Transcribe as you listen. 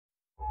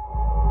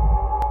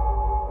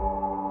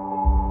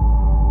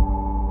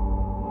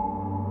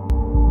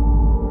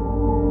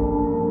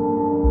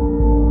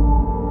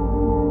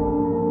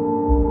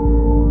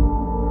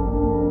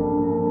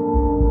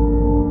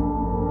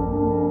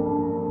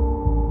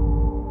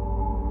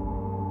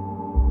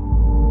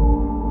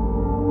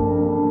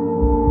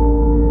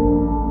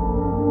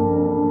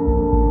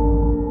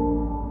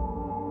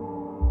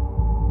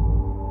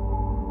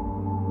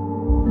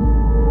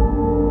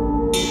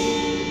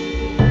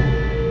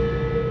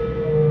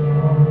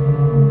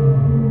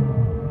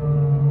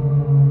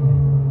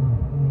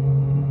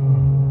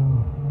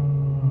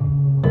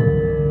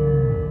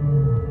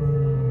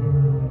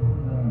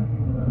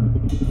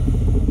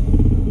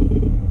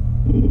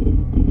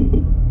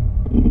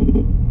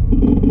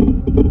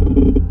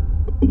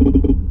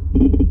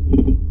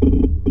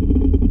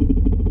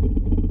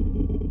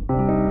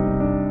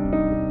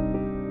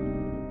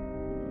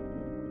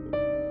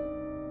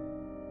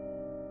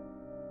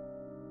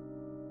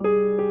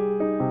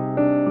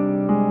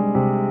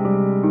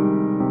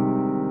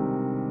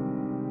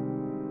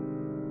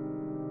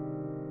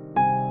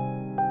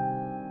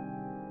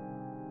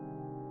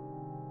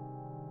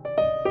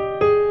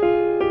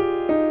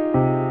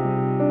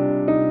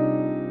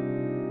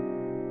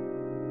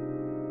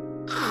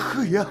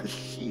悔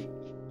しい。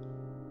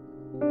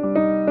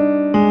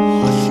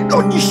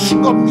柱にし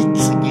がみ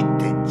つぎ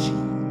てじ。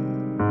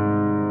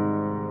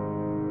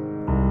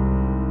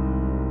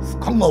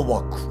深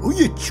川黒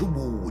江町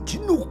叔父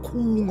の高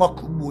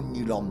額も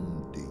睨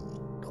んでい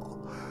た。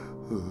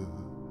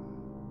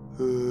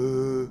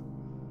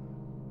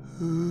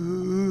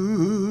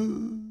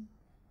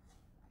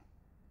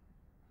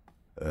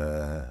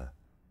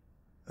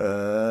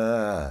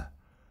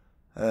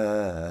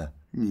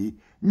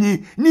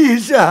兄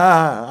さ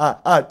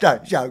ん、あ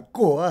たしゃ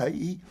怖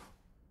い。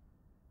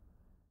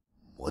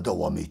まだ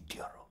わめいて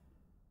やら。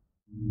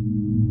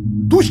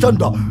どうしたん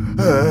だ。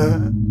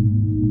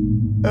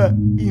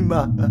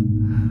今、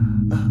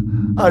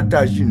あ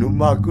たしの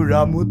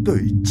枕元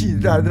に血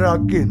だら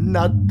けに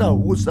なった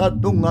お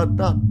里が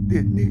立っ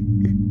てね。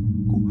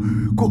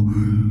こ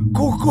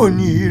こ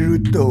にい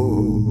る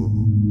と、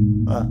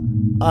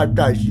あ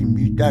たし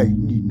みたい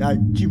にな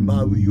っち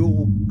まうよ、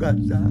おっか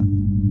さ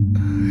ん。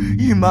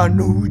今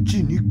のう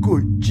ちにこ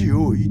っち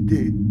おい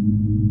で。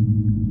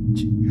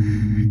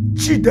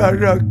血だ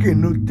らけ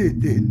の手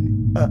でね。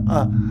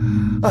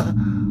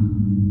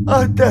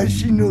あた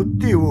しの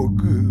手を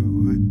ぐ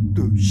ーっ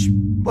と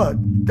引っ張っ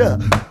た。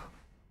バ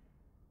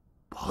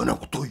カな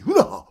ことを言う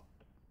な。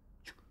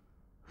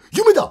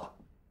夢だ。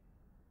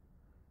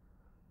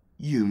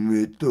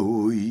夢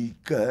とおい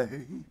か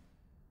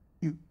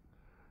い。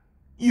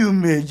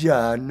夢じ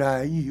ゃ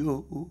ない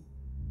よ。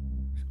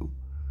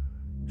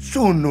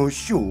その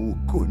証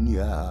拠に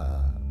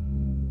ゃ、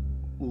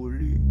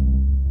俺、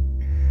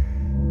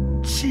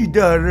血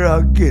だ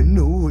らけ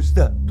のお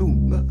里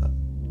が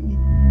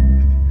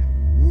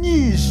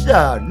兄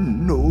さ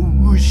んの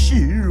後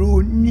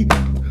ろに。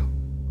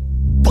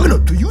バカな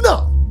と言う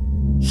な。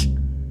引っ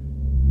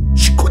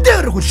込んで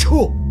やるこっち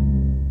を。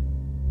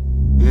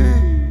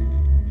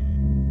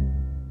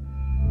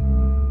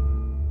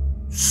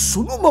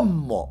そのま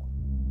んま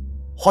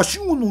はし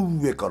ごの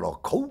上から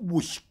顔を引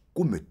っ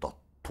込めた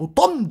途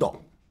端だ。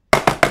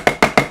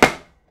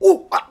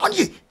お、兄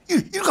貴、い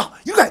るか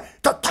い。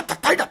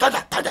たいだ。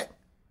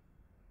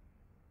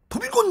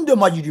飛び込んで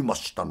まいりま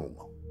したのが、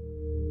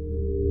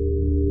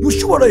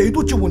吉原江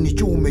戸町2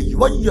丁目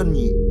岩井屋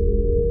に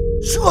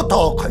姿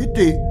を変え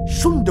て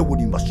潜んでお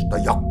りました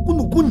やっこ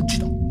の権次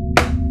だ。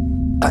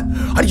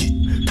兄貴、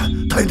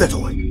大変だぞ。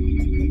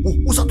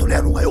お里の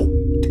野郎がよ。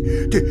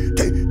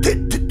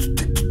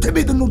て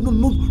めえで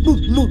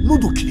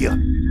喉切りや。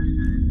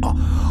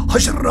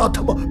柱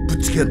頭ぶ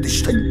つけやんで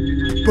下に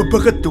バ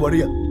カって割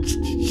れや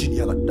死に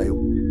やがったよ。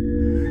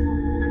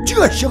血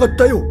がしやがっ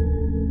たよ。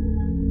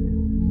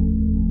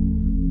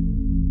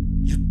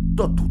言っ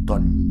た途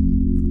端に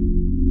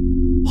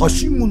は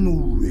しご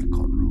の上か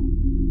ら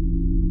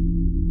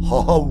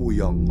母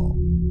親が「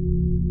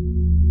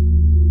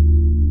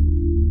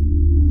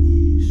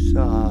兄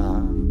さ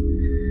ん、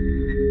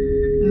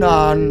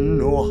何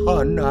の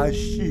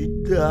話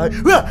だい。」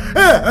うわ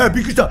っ、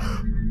びっくりした。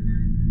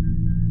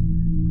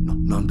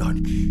なんだ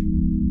兄貴。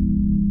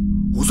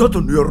お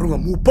里の野郎が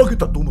もう化け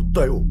たと思っ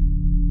たよ。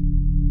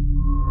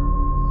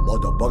ま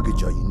だ化け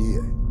ちゃいねえ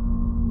や。も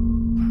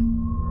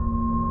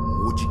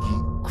うじき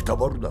くた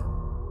ばるだろ。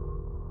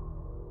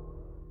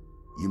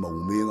今お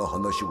めえが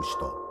話をし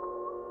た。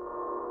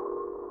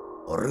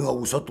あれが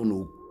お里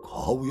の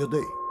母親だ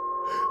い。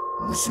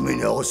娘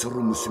に合わせろ。ギ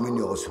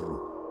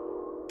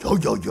ャ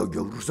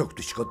ーうるさく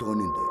て仕方が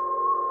ねえんだよ。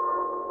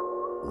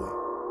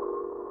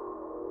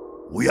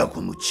おい、親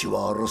子の血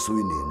は争え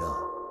ねえ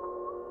な。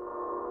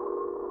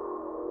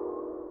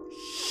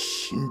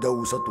死んだ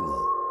お里が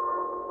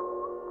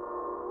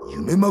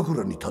夢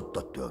枕に立っ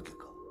たってわけか。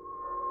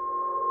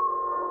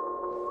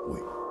お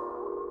い、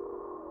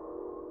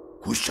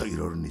こうしちゃい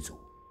られねえぞ。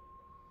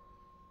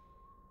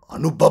あ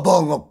のババ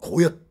アがこ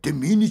うやって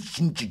毎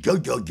日ギャ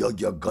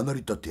ーがなり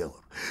立てやがる。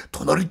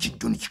隣近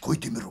所に聞こえ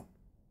てみろ。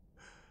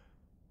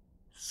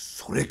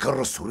それか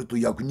らそれと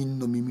役人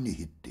の耳に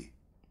減って、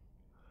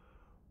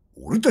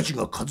俺たち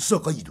が上総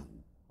街道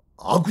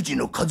悪事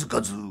の数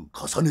々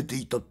重ねて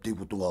いたっていう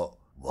ことが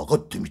分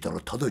かってみたら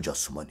ただじゃ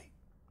済まねえ。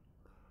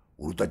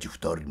俺たち二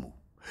人も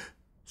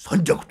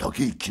三尺高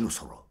い木の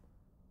空、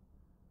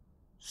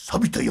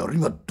錆びた槍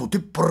がどて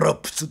っぱら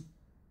プツッ。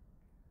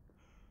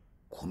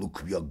この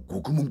首は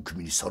獄門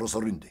首にさらさ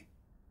れんで。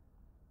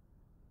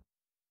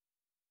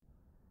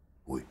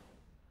おい、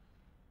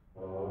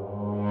お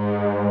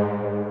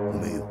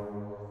めえよ、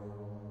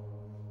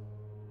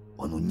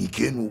あの二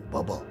系の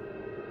ババア、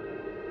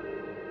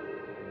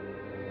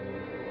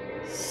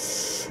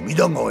隅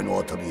田川の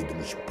あたりへで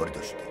も引っ張り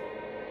出して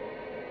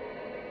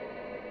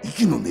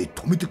息の根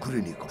止めてくれ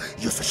ねえか。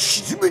いやさ、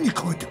沈めに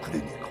かけてくれ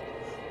ねえか。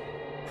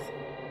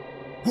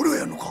俺は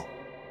やんのか。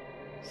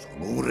そ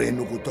のぐらい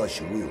のことは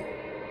しろよ。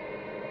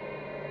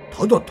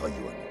ただたいはね、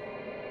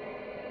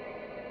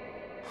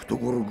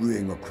懐具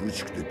合が苦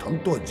しくてたん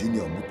とは銭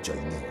は持っちゃい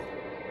ねえが、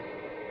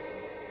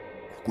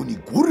ここに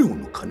5両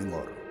の金が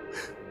ある。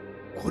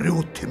これ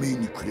をてめえ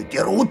にくれて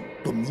やろう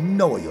とみん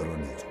なはやら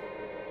ねえぞ。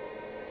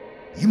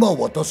今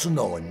渡す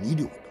のは2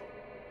両だ。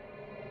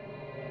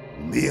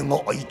おめえ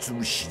があいつ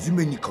を沈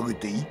めにかけ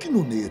て息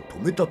の根へ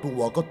止めたと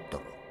分かった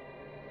ら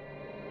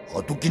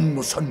後金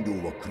の3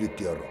両はくれ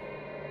てやら。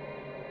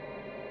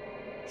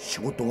仕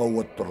事が終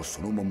わったら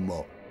そのまんま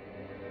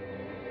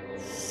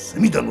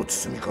隅田の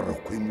包みから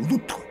ここへ戻っ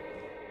てこい。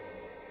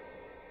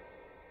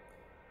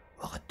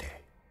分かっ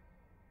て。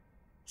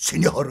背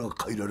に腹が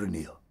変えられね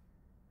えや。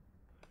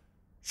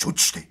承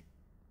知して。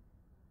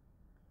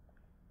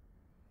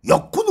や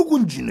っこの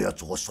権次のや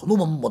つがその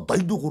まんま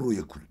台所へ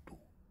来ると、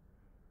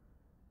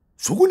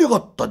そこにあ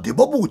った出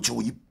刃包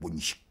丁一本に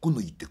引っこ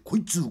抜いてこ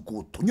いつを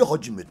こう研ぎ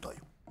始めたよ。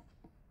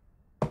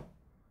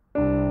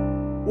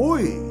お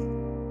い、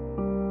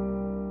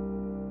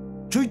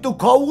ちょいと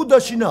顔を出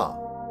しな。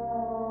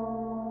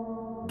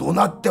怒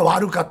鳴って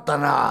悪かった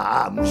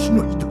な。虫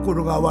の居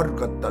所が悪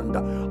かったん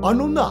だ。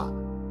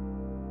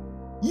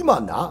今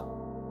な、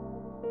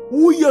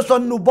大家さ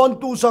んの番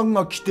頭さん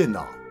が来て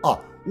な、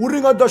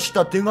俺が出し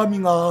た手紙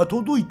が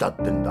届いたっ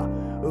てんだ。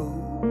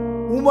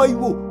お前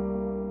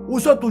をお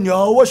里に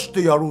会わし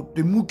てやろうっ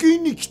て迎え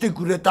に来て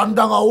くれたん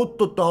だが、おっ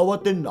とっと慌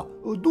てんな。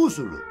どう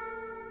する？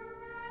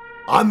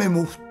雨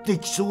も降って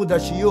きそうだ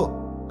しよ。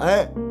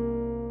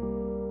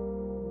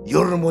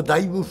夜もだ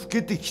いぶ更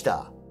けてき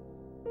た。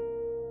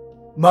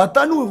ま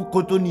たの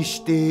ことに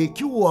して今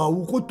日は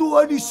お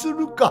断りす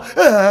るか。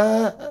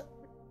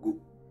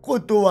こ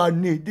とは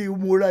ねえで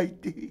もらい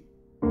て。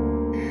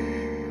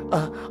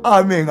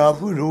雨が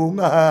降ろう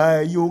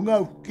が夜が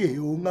更け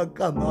ようが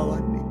構わ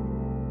ね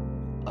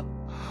え。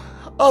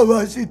会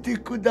わせて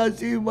くだ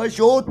さいまし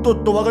ょう。と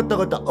っと、分かった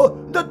分か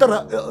った。だった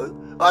ら、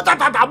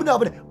危ない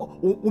危ない。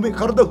おめえ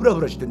体フラ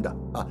フラしてんだ。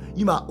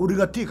今俺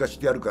が手貸し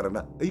てやるから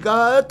な。いい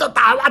か、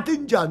慌て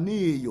んじゃね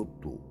えよ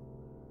と。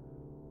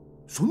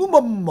そのま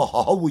んま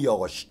母親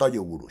は下へ下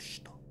ろ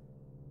した。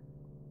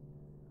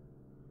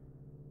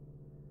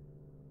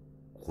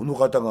この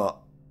方が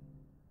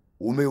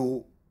おめえ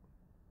を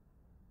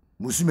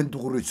娘のと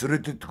ころに連れ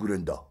てってくれ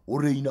んだ。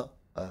俺いいな。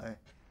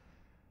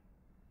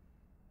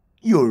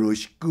よろ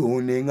しく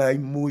お願い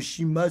申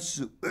しま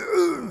す。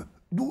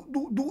どう。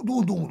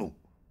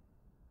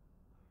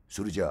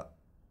それじゃあ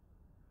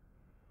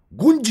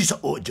権次さん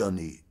じゃ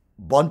ねえ、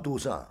番頭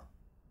さん、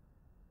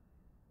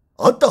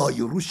あたは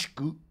よろし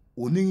く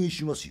お願い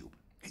しますよ。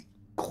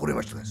心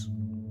得ましたです。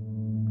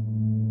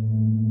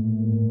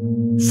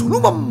そ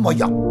のまんま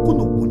やっこ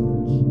の権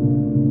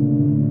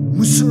次、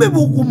娘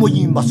を思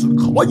います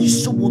かわい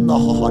そうな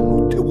母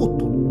の手を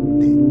取っ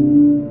て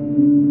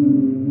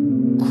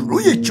黒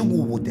江町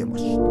を出ま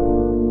した。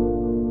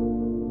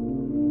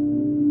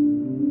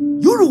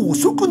夜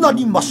遅くな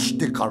りまし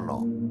てから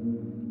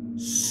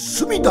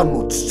隅田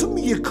の包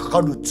みへか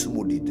かるつ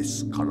もりで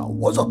すから、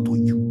わざと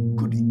ゆっ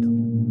くりだ。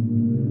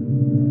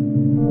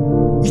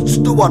い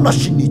つとはな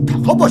しに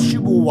高橋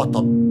を渡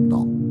った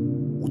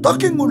お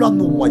竹蔵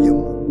の前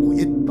も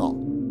越えた。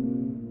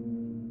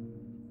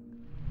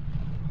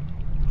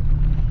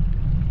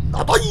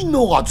名題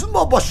の吾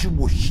妻橋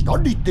を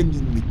左手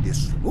に見て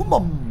そのま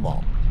んま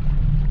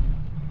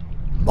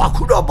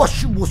枕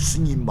橋を過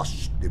ぎま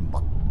して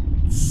まっ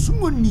す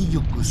ぐに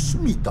行く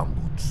隅田の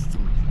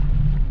包み。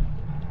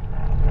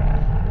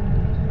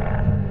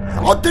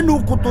やがて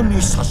のこと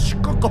に差し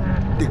掛か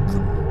ってくる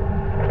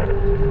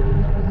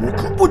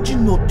木墓地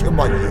の手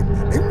前へ2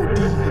年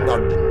りな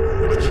りの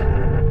吉原。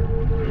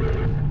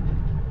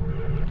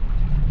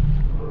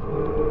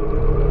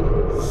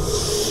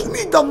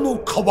隅田の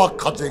川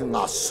風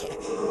がする。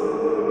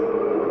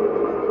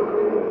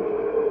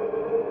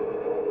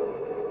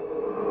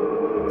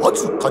わ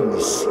ずか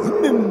に水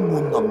面も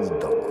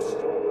涙なす。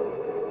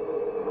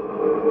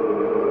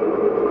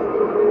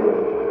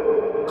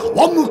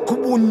川向こ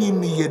うに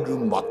見える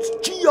松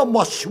地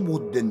山下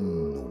田の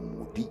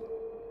森、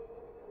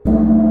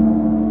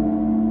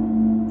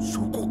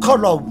そこか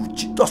ら打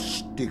ち出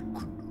してくる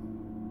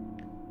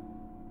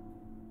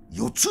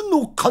四つ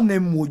の鐘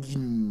も陰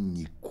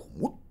にこ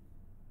もっ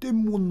て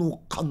も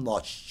の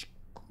悲しく。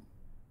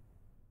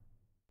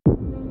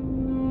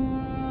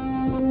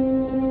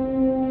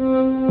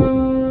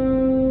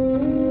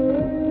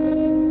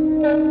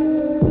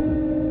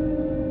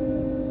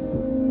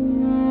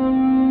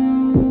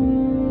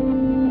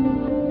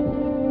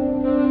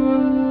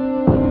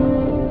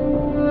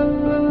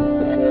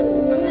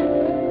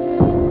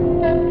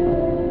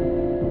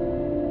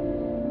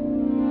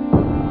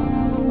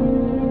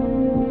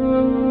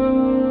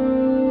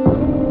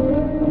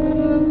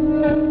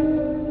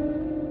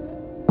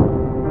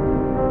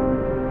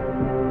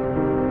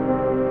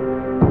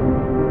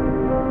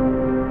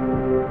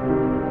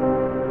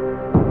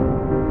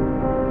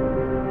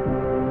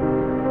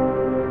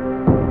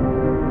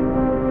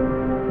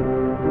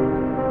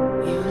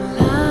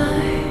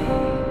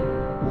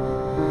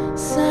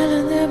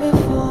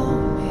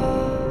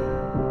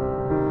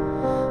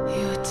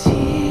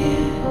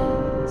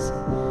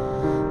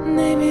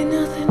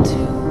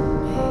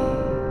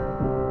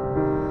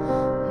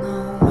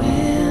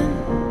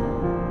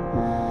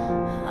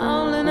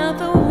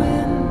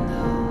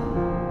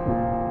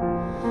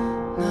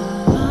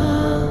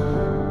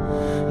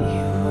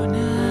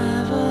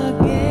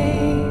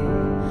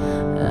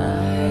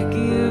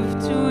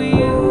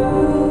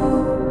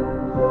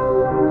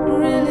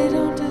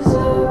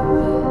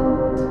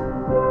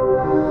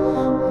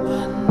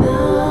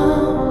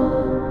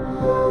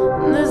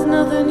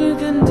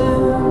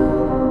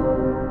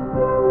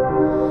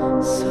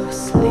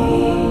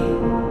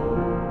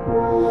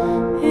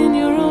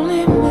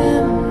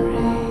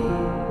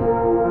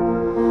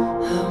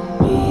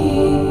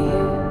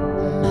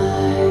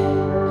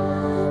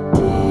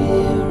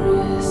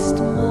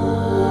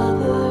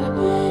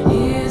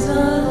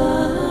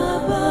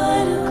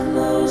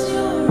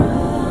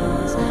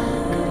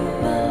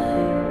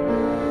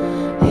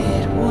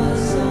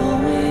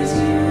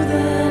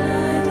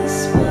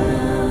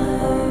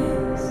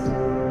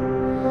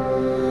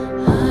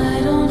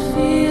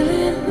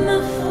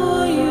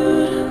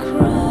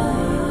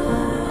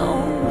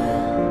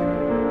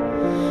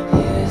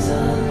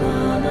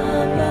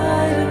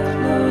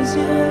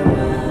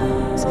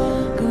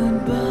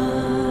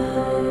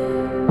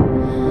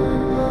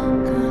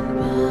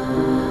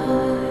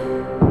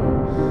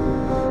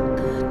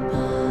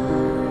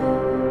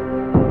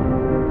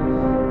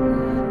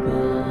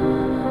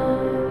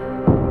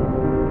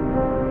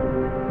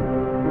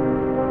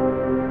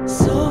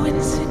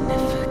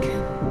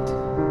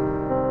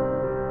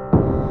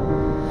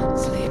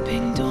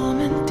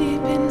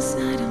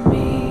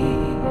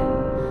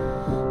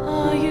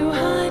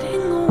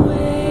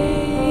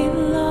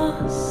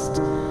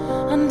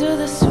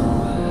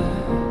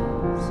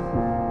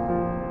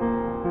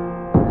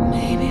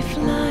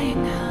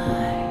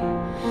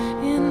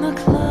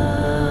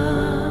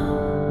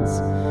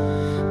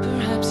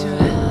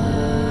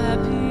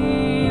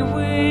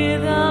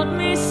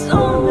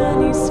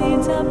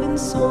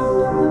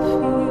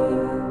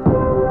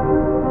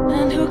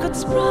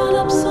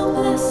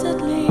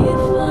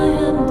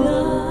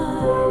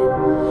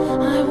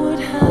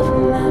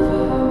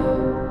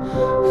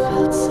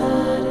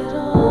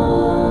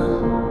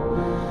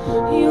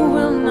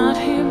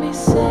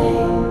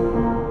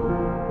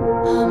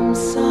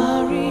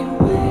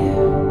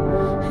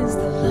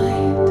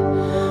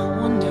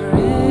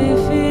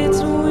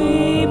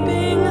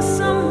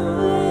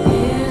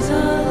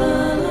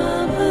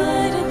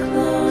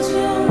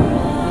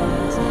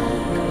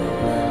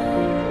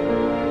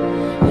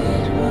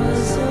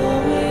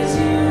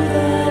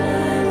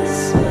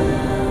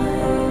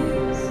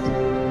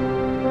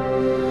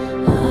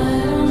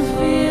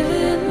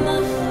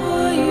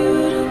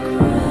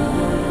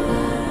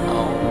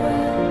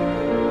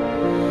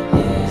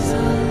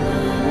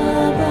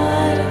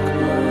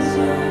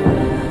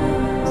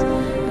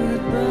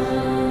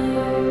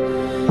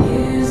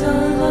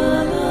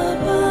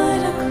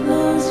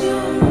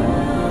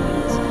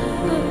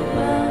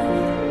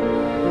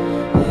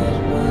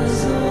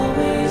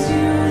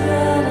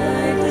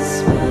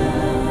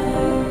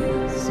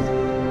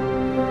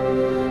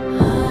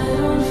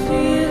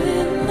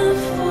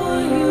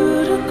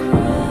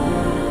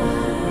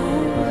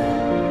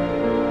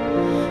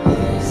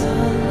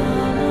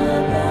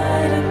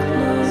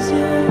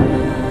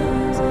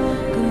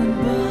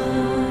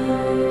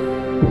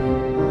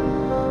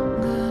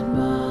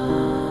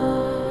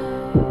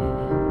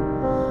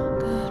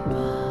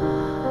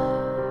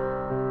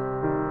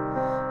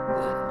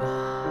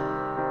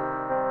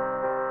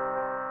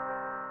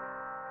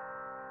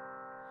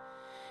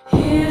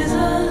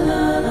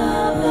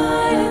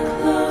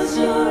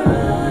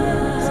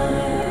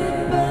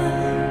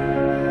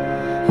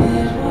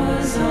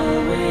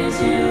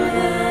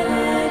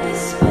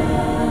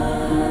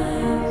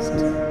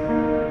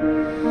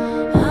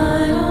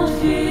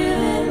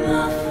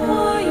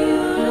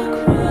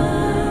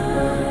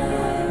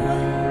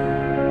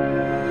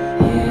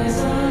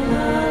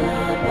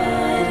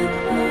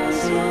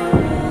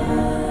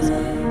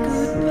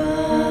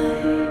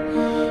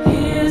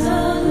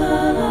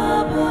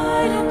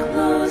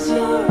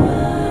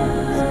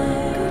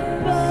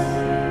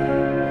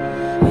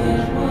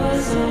It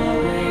was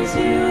always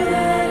you.